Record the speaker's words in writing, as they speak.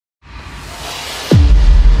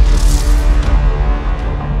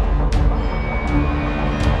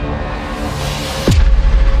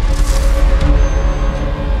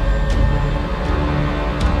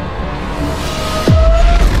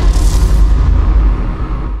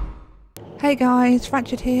Hey guys,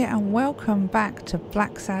 Ratchet here and welcome back to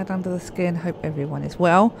Blacksad Under the Skin. Hope everyone is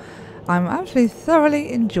well. I'm actually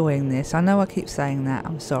thoroughly enjoying this. I know I keep saying that,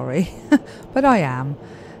 I'm sorry, but I am.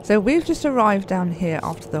 So we've just arrived down here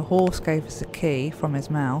after the horse gave us a key from his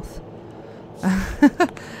mouth.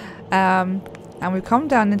 And we've come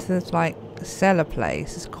down into this like cellar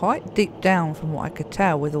place. It's quite deep down from what I could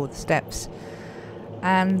tell with all the steps.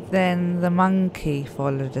 And then the monkey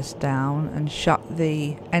followed us down and shut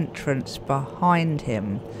the entrance behind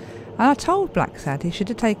him. And I told Blacksad he should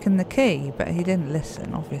have taken the key, but he didn't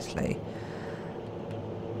listen, obviously.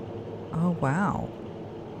 Oh wow.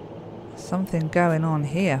 Something going on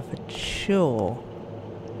here for sure.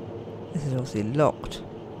 This is obviously locked.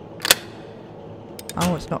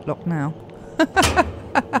 Oh, it's not locked now.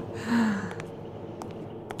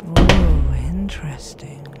 Oh,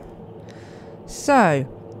 interesting. So,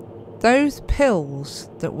 those pills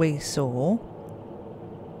that we saw,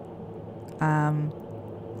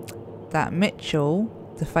 that Mitchell,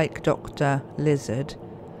 the fake doctor lizard,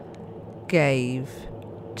 gave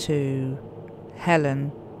to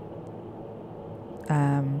Helen,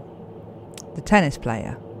 the tennis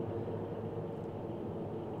player.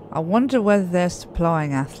 I wonder whether they're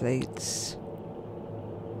supplying athletes.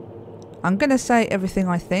 I'm going to say everything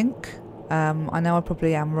I think. I know I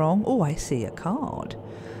probably am wrong. Oh, I see a card.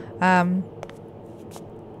 Can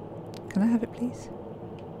I have it, please?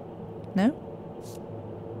 No?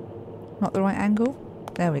 Not the right angle?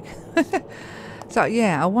 There we go. So,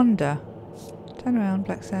 yeah, I wonder. Turn around,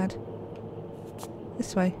 Blacksad.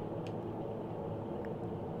 This way.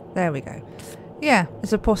 There we go. Yeah,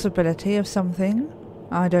 there's a possibility of something.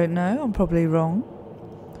 I don't know. I'm probably wrong.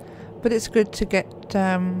 But it's good to get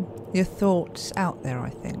your thoughts out there, I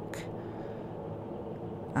think.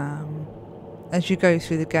 As you go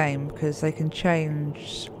through the game, because they can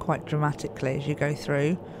change quite dramatically as you go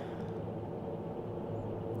through.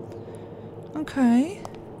 Okay,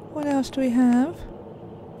 what else do we have?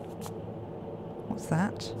 What's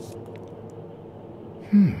that?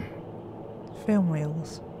 Film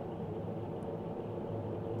reels.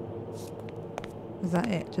 Is that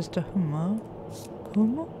it? Just a hummer?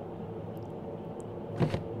 Hummer?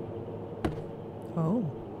 Oh.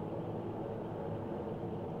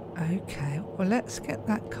 Okay, well let's get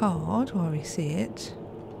that card while we see it.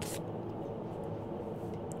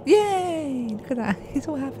 Yay! Look at that, he's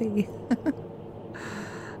all happy.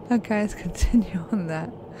 Okay, let's continue on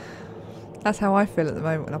that. That's how I feel at the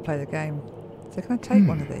moment when I play the game. So can I take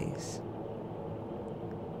one of these?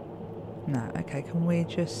 No, okay, can we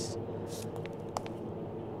just...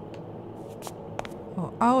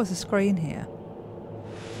 Oh, there's a screen here.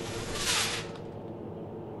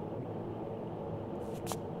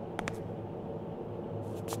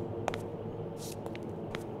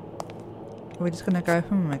 We're just going to go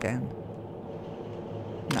home again.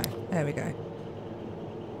 No, there we go.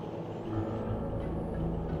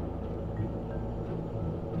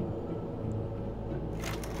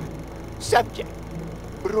 Subject,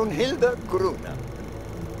 Brunhilde Gruner.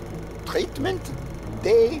 Treatment,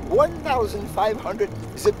 day 1500.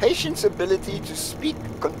 The patient's ability to speak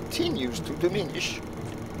continues to diminish.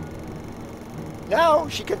 Now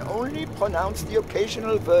she can only pronounce the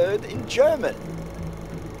occasional word in German.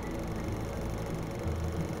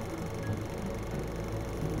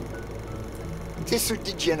 Tissue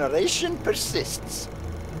degeneration persists.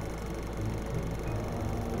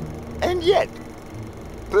 And yet,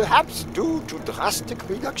 perhaps due to drastic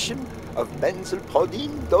reduction of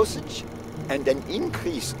benzylproline dosage and an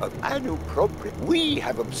increase of anuproprin, we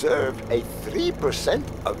have observed a 3%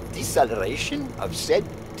 of deceleration of said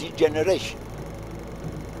degeneration.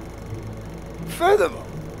 Furthermore,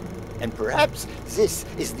 and perhaps this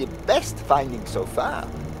is the best finding so far,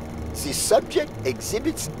 the subject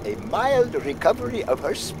exhibits a mild recovery of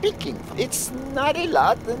her speaking. It's not a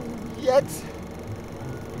lot, and yet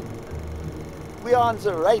we are on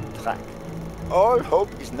the right track. All hope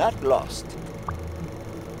is not lost.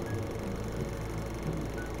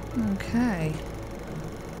 Okay.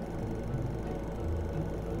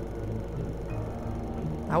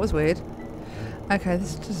 That was weird. Okay,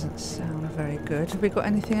 this doesn't sound very good. Have we got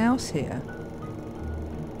anything else here?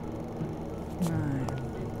 No.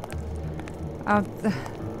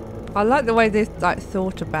 I like the way they've like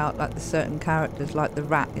thought about like the certain characters, like the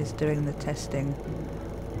rat is doing the testing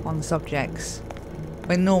on subjects.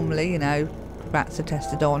 When normally, you know, rats are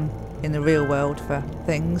tested on in the real world for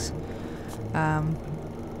things.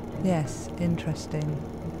 Yes, interesting.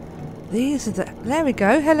 These are the... There we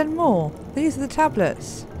go, Helen Moore. These are the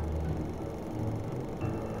tablets.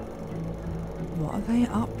 What are they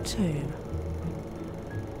up to?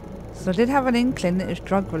 So I did have an inkling that it was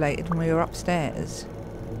drug related when we were upstairs.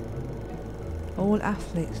 All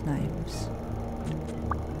athletes' names.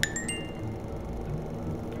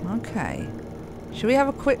 Okay. Shall we have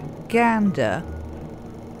a quick gander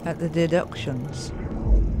at the deductions?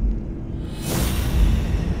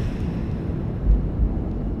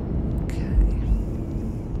 Okay.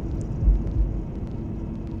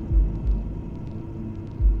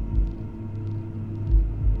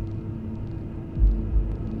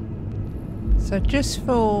 So just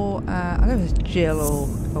for, I don't know if it's Jill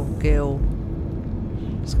or Gil.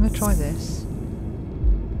 I'm just going to try this.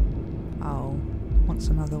 Oh, wants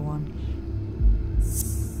another one.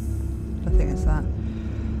 I think it's that.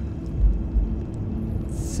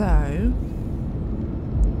 So,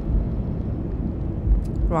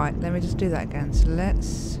 right, let me just do that again. So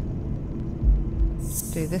let's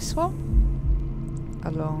do this one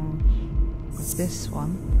along with this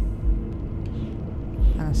one,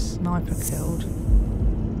 and a sniper killed.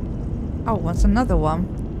 Oh, what's another one?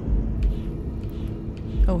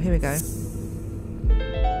 Oh, here we go.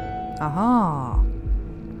 Aha!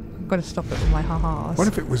 I've got to stop it with my ha-has. What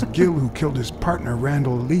if it was Gil who killed his partner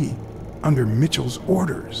Randall Lee under Mitchell's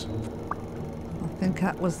orders? I think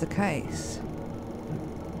that was the case.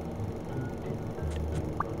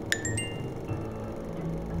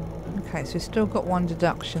 Okay, so we've still got one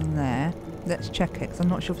deduction there. Let's check it, because I'm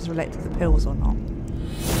not sure if it's related to the pills or not.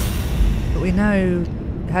 But we know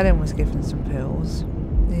Helen was given some pills.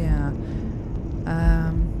 Yeah.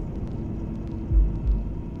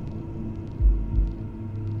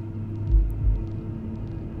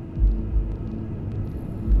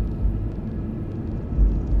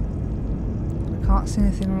 Can't see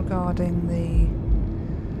anything regarding the...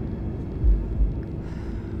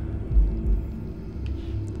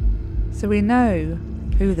 So we know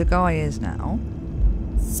who the guy is now.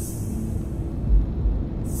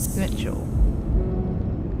 Mitchell.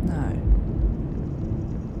 No.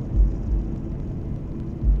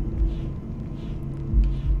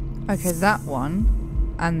 Okay, that one.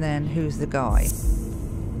 And then who's the guy?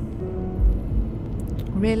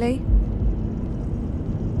 Really?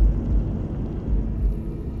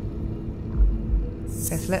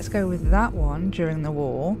 Okay, so let's go with that one during the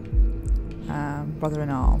war. Brother in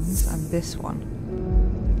Arms, and this one.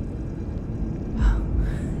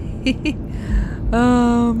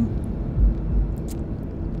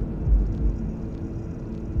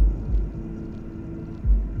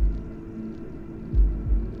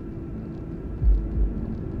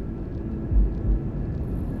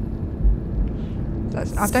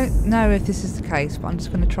 I don't know if this is the case, but I'm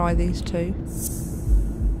just going to try these two.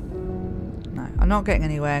 No, I'm not getting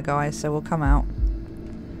anywhere, guys, so we'll come out.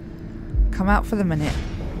 Come out for the minute.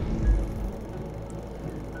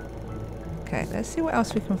 Okay, let's see what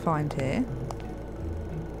else we can find here.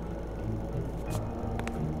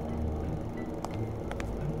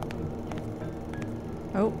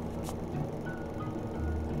 Oh.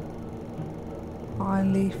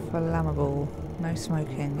 Highly flammable. No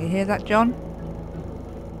smoking. You hear that, John?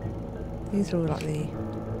 These are all like the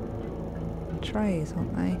trays,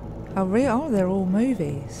 aren't they? Oh, real? Oh, they're all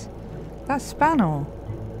movies. That's Spannel.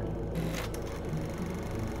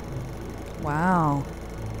 Wow.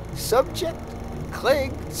 Subject,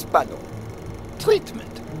 Craig Spannel.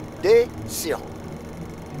 Treatment, day 0.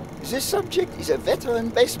 The subject is a veteran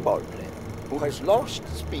baseball player who has lost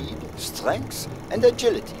speed, strength, and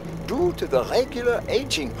agility due to the regular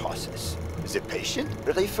aging process. The patient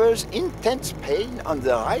refers intense pain on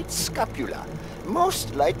the right scapula,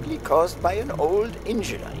 most likely caused by an old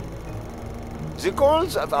injury. The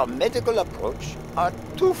goals of our medical approach are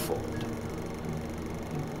twofold.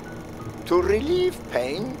 To relieve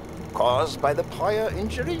pain caused by the prior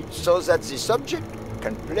injury so that the subject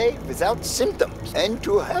can play without symptoms, and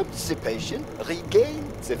to help the patient regain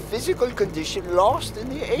the physical condition lost in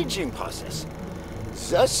the aging process,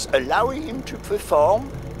 thus allowing him to perform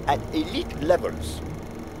at elite levels.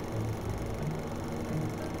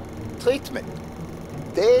 Treatment.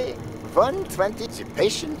 Day 120. The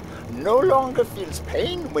patient no longer feels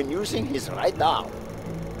pain when using his right arm,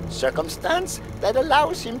 circumstance that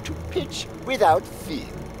allows him to pitch without fear.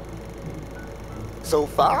 So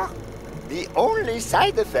far, the only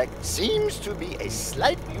side effect seems to be a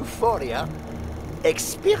slight euphoria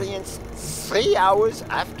experienced 3 hours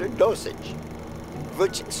after dosage,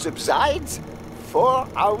 which subsides 4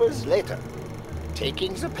 hours later,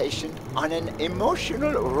 taking the patient on an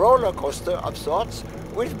emotional roller coaster of sorts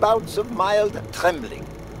with bouts of mild trembling.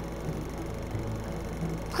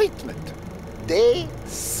 Treatment. Day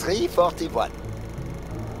 341.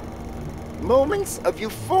 Moments of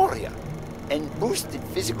euphoria and boosted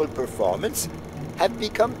physical performance have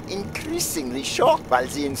become increasingly short, while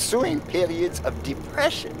the ensuing periods of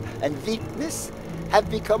depression and weakness have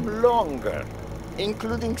become longer,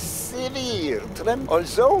 including severe tremor.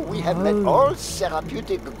 Although we have met all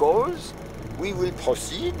therapeutic goals, we will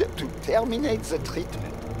proceed to terminate the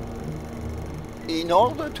treatment in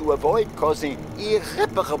order to avoid causing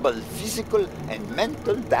irreparable physical and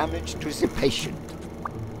mental damage to the patient.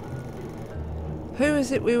 Who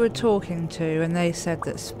is it we were talking to and they said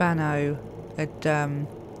that Spano had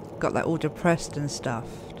got like all depressed and stuff?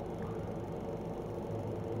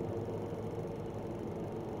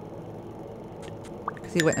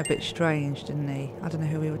 Because he went a bit strange, didn't he? I don't know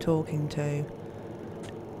who we were talking to.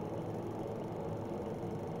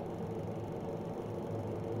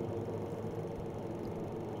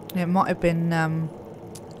 It might have been,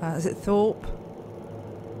 is it Thorpe?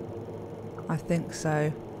 I think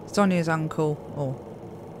so. Sonia's uncle, or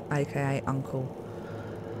aka uncle.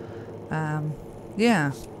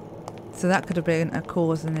 Yeah. So that could have been a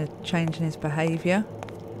cause and a change in his behaviour.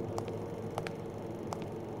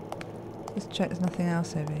 Just check there's nothing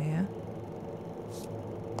else over here.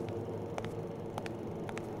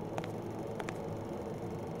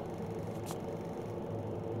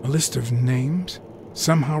 A list of names?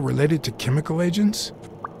 Somehow related to chemical agents?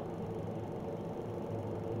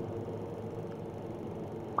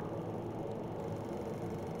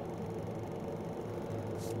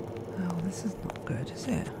 Oh, this is not good, is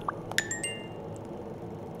it?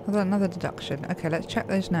 Another deduction. Okay, let's check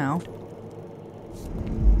those now.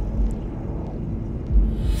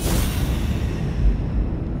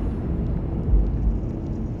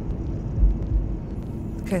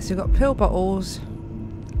 Okay, so we've got pill bottles,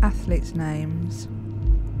 athletes' names.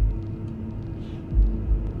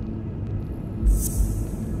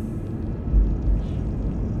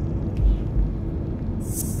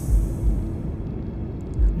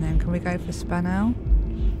 And then can we go for Spano?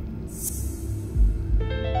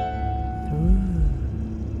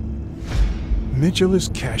 Mitchell is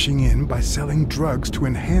cashing in by selling drugs to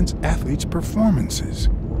enhance athletes' performances.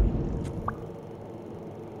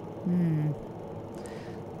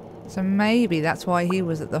 So maybe that's why he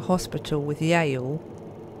was at the hospital with Yale.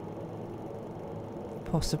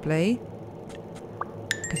 Possibly.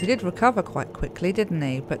 Because he did recover quite quickly, didn't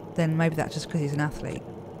he? But then maybe that's just because he's an athlete.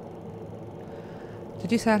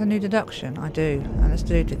 Did you say I had a new deduction? I do. Let's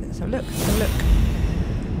do this. So look, have a look.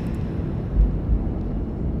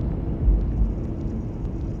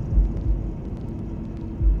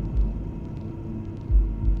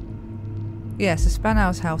 Yes, the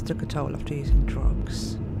Spano's health took a toll after using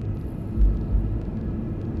drugs.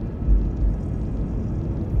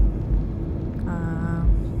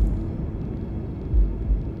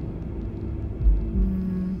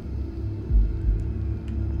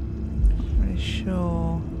 Not really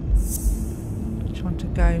sure which one to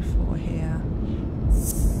go for here.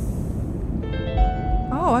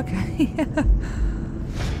 Oh, okay.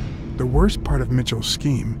 The worst part of Mitchell's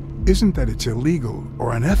scheme isn't that it's illegal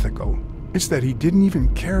or unethical. It's that he didn't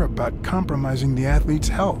even care about compromising the athlete's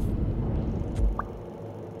health.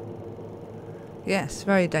 Yes,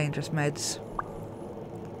 very dangerous meds.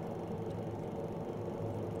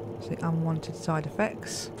 So unwanted side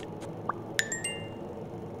effects.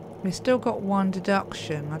 We've still got one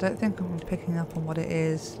deduction. I don't think I'm picking up on what it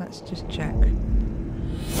is. Let's just check.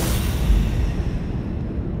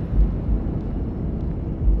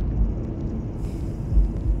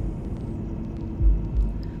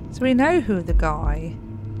 So we know who the guy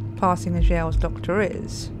passing as Yale's doctor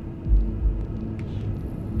is.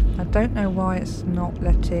 I don't know why it's not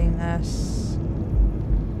letting us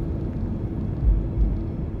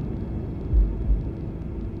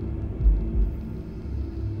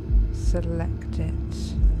select it.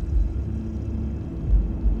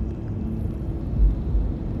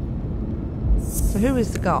 So who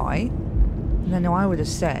is the guy? And then I would have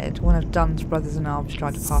said one of Dunn's brothers in arms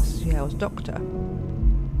tried to pass as Yale's doctor,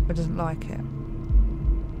 but doesn't like it.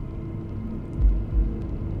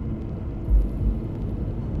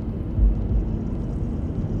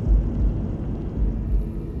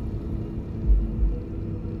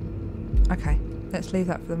 Okay, let's leave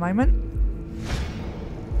that for the moment.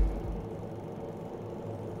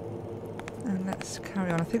 And let's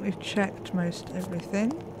carry on. I think we've checked most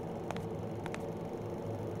everything.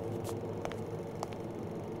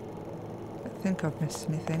 I don't think I've missed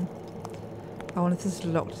anything. Oh, and if this is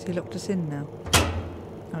locked, has he locked us in now?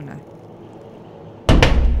 Oh no.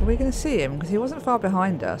 Are we going to see him? Because he wasn't far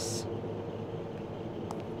behind us.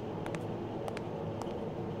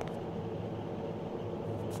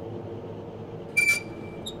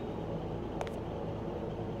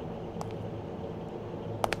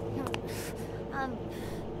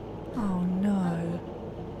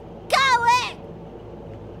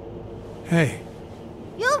 Hey,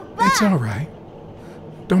 You're back! it's all right.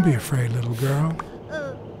 Don't be afraid, little girl.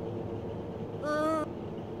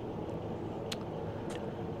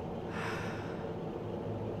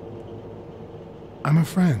 I'm a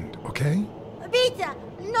friend, okay? Peter,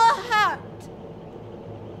 no hurt!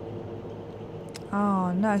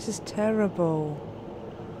 Oh no, this is terrible.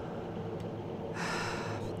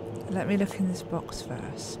 Let me look in this box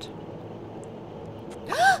first.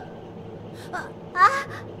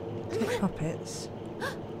 Puppets.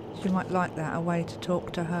 She might like that, a way to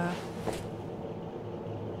talk to her.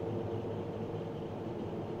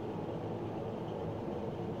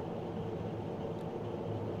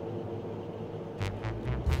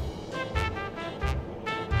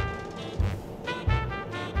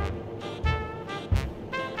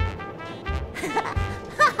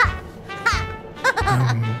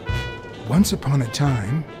 Once upon a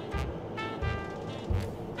time...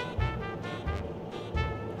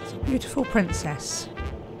 It's a beautiful princess.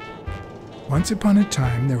 Once upon a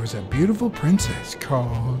time, there was a beautiful princess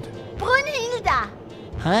called... Brunhilde!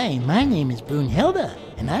 Hi, my name is Brunhilde,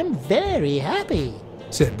 and I'm very happy.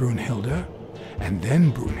 said Brunhilde. And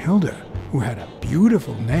then Brunhilde, who had a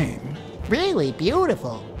beautiful name... Really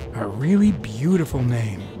beautiful. A really beautiful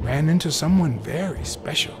name, ran into someone very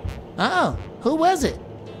special. Oh, who was it?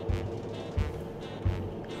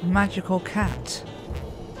 A magical cat.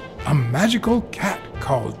 A magical cat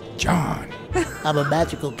called John. I'm a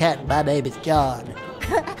magical cat, my name is John.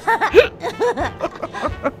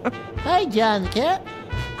 Hi, John the cat.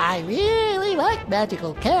 I really like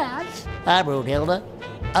magical cats. Hi, Brunhilde.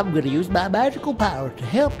 I'm gonna use my magical power to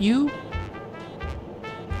help you.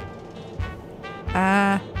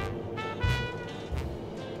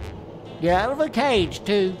 You're out of a cage,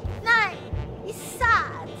 too. Nein, it's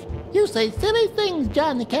sad. You say silly things,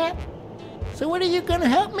 John the cat. So what are you gonna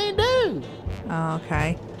help me do? Oh,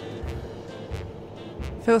 okay.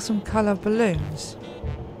 Fill some colour balloons.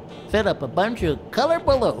 Fill up a bunch of color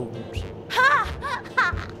balloons.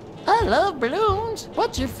 I love balloons.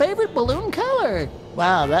 What's your favorite balloon color?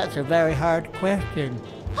 Wow, that's a very hard question.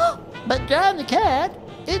 But John the cat,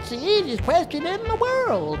 it's the easiest question in the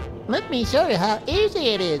world. Let me show you how easy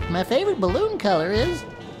it is. My favorite balloon color is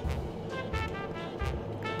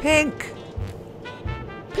Pink.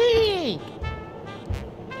 pink.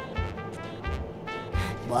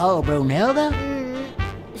 Whoa, Brunhilde.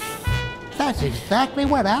 That's exactly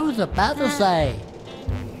what I was about to say.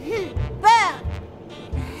 Bird!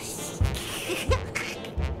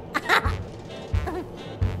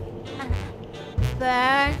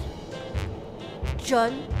 Bird.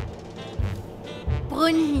 John.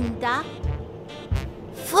 Brunhilde.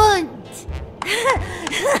 Freund.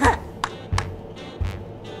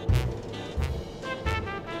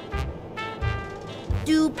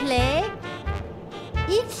 Do play.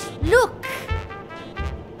 It's look.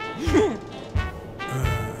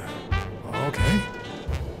 Okay.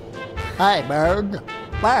 Hi, Bird.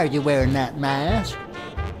 Why are you wearing that mask?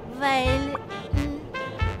 Weil.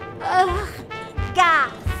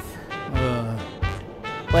 Gas.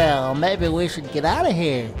 Well, maybe we should get out of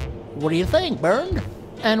here. What do you think, Bird?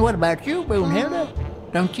 And what about you, Brunhilde?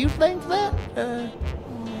 Don't you think that?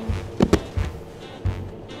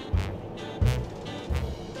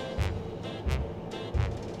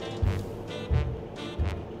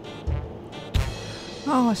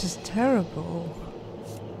 Oh, this is terrible.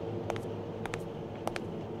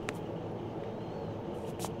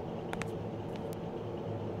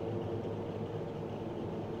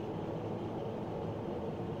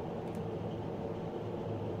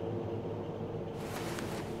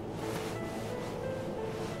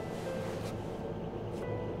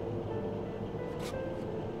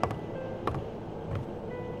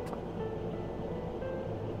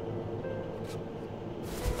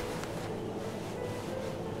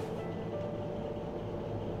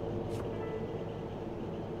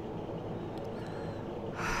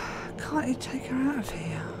 Can't you take her out of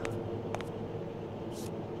here?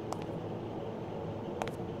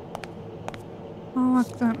 Oh, I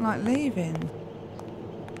don't like leaving.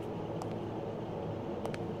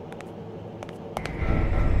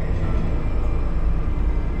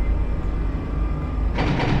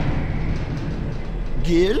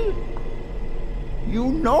 Gil?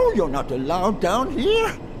 You know you're not allowed down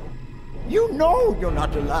here. You know you're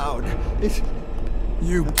not allowed. It's...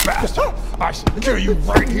 You bastard! I should kill you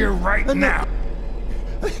right here, right now!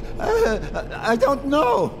 I don't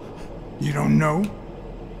know. You don't know?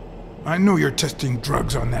 I know you're testing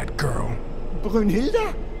drugs on that girl.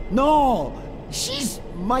 Brunhilde? No, she's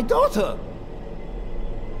my daughter.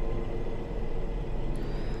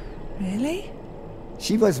 Really?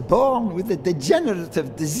 She was born with a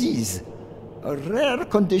degenerative disease. a rare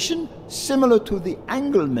condition similar to the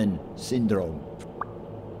Engelmann syndrome.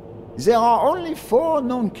 There are only 4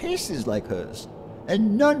 known cases like hers,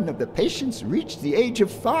 and none of the patients reached the age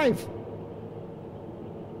of 5.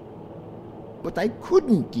 But I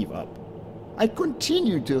couldn't give up. I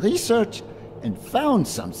continued to research and found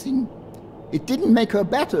something. It didn't make her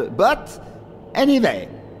better, but anyway,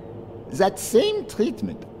 that same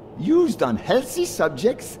treatment used on healthy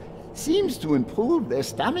subjects seems to improve their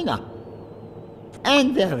stamina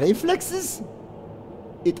and their reflexes.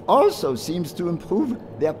 It also seems to improve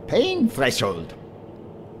their pain threshold.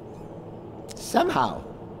 Somehow,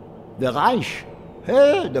 the Reich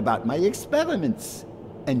heard about my experiments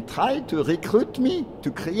and tried to recruit me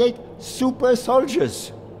to create super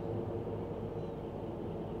soldiers.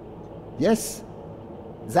 Yes,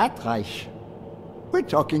 that Reich. We're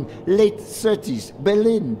talking late 30s,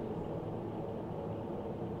 Berlin.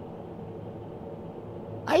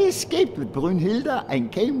 I escaped with Brunhilde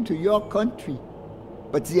and came to your country.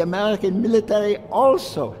 But the American military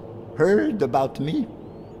also heard about me.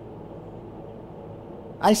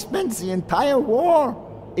 I spent the entire war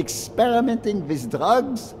experimenting with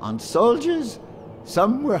drugs on soldiers.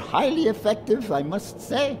 Some were highly effective, I must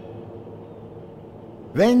say.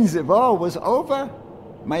 When the war was over,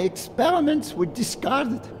 my experiments were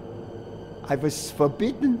discarded. I was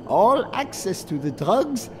forbidden all access to the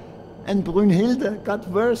drugs, and Brunhilde got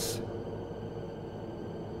worse.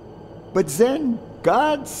 But then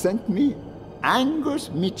God sent me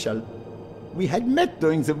Angus Mitchell. We had met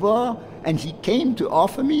during the war, and he came to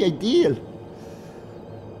offer me a deal.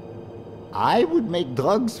 I would make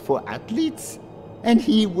drugs for athletes, and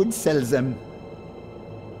he would sell them.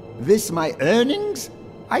 With my earnings,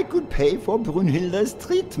 I could pay for Brunhilde's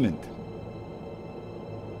treatment.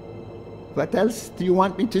 What else do you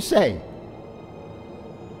want me to say?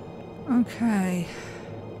 Okay.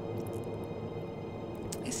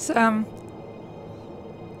 It's odd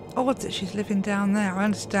that she's living down there. I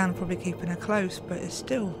understand probably keeping her close, but it's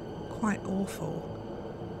still quite awful.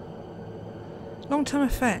 Long-term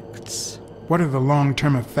effects. What are the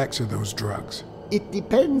long-term effects of those drugs? It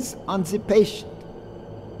depends on the patient.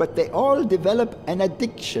 But they all develop an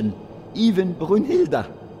addiction, even Brunhilde.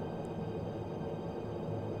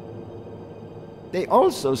 They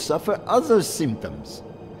also suffer other symptoms.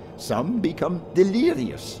 Some become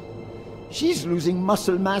delirious. She's losing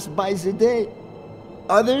muscle mass by the day.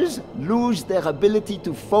 Others lose their ability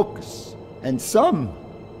to focus. And some,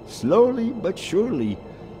 slowly but surely,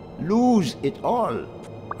 lose it all.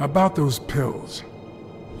 About those pills.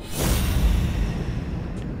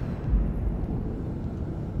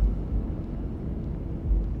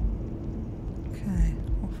 Okay,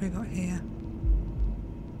 what have we got here?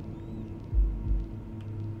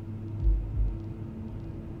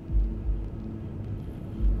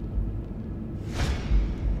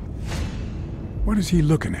 What is he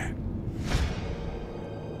looking at?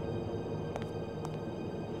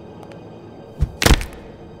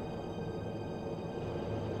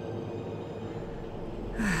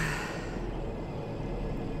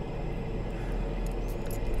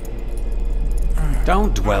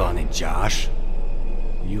 Don't dwell on it, Josh.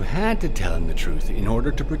 You had to tell him the truth in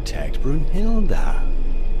order to protect Brunhilde.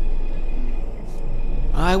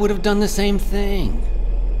 I would have done the same thing.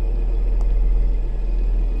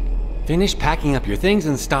 Finish packing up your things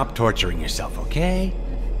and stop torturing yourself, okay?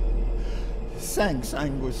 Thanks,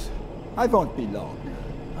 Angus. I won't be long.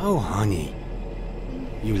 Oh, honey.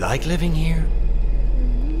 You like living here?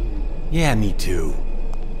 Yeah, me too.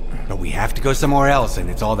 But we have to go somewhere else, and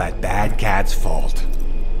it's all that bad cat's fault.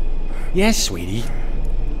 Yes, sweetie.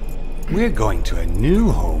 We're going to a new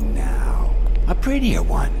home now. A prettier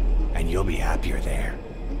one, and you'll be happier there.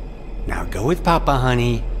 Now go with Papa,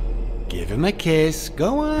 honey. Give him a kiss.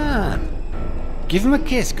 Go on. Give him a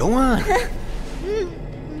kiss. Go on.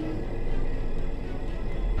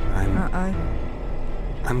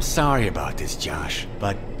 I'm sorry about this, Josh,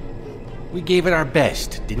 but we gave it our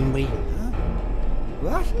best, didn't we? Huh?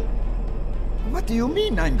 What? What do you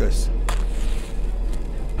mean, Angus?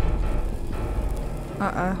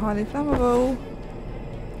 Highly flammable.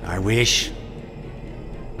 I wish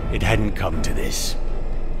it hadn't come to this.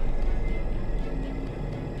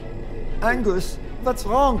 Angus, what's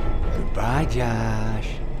wrong? Goodbye,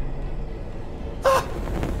 Josh.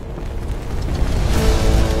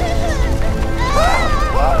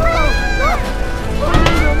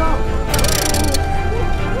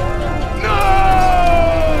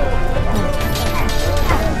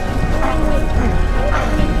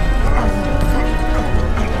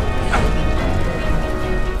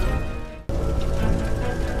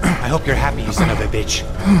 I hope you're happy, you son of a bitch.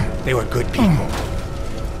 They were good people.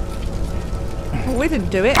 Well, we didn't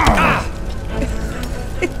do it.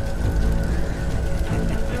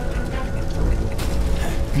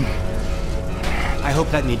 I hope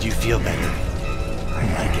that made you feel better. I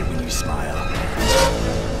like it when you smile.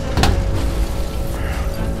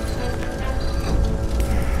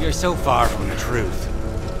 You're so far from the truth.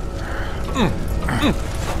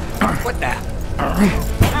 What the?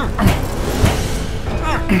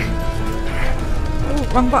 Oh,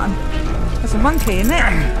 wrong button. That's a monkey, isn't it?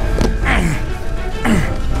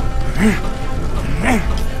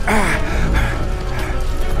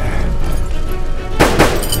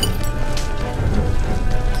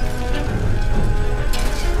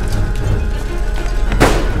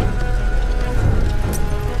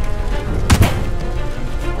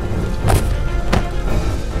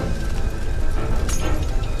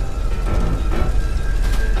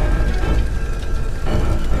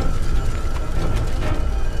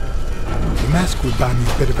 Would buy me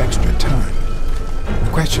a bit of extra time. The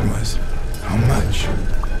question was, how much?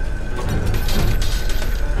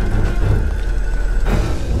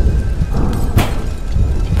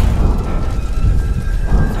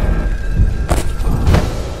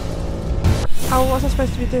 Oh, what was I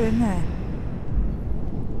supposed to be doing there?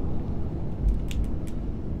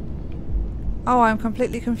 Oh, I'm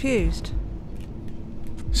completely confused.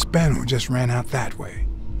 Spano just ran out that way.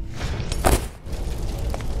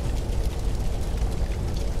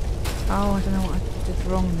 Oh, I don't know what I did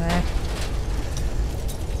wrong there.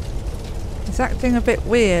 It's acting a bit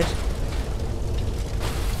weird.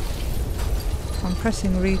 I'm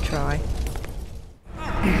pressing retry.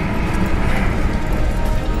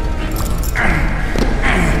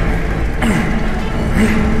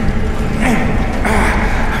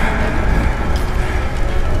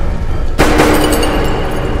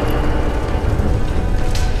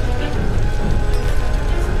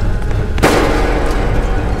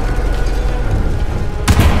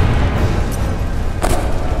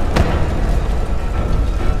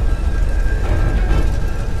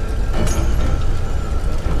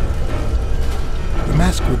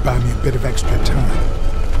 Would buy me a bit of extra time.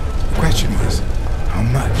 The question was, how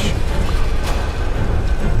much?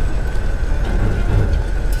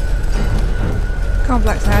 Come on,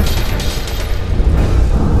 Blacksad.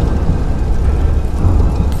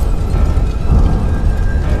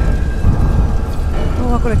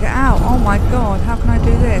 Oh, I've got to get out. Oh my god, how can I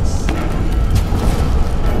do this?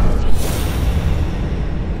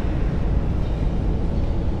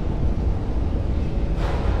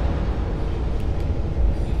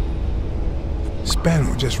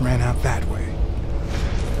 Spano just ran out that way.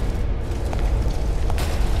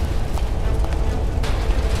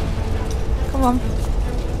 Come on.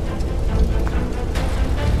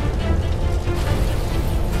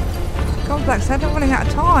 Come on, Blacksad, I'm running out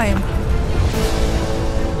of time.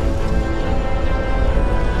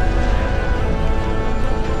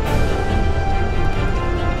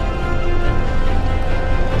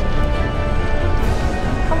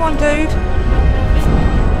 Come on, dude.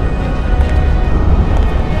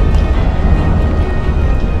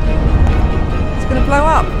 Blow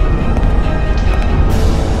up.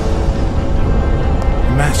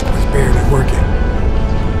 The mask was barely working.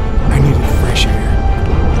 I needed fresh air.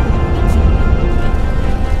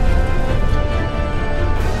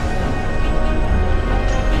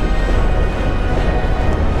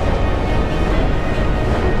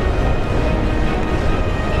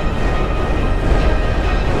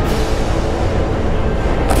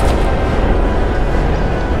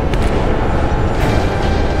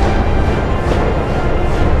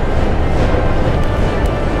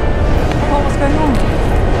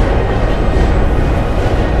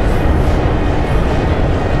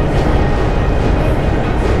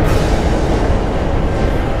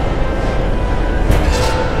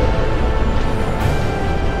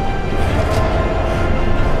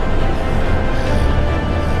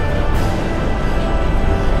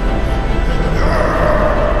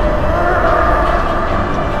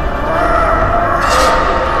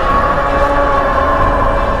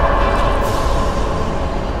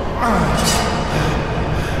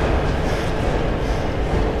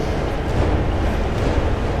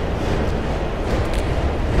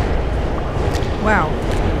 Wow.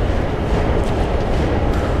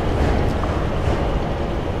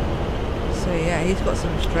 So yeah, he's got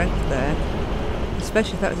some strength there.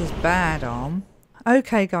 Especially if that was his bad arm.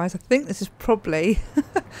 Okay guys, I think this is probably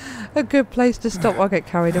a good place to stop. I'll get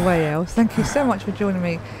carried away else. Thank you so much for joining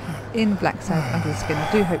me in Blacksad Under the Skin.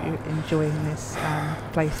 I do hope you're enjoying this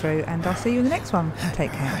playthrough, and I'll see you in the next one.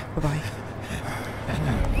 Take care. Bye bye.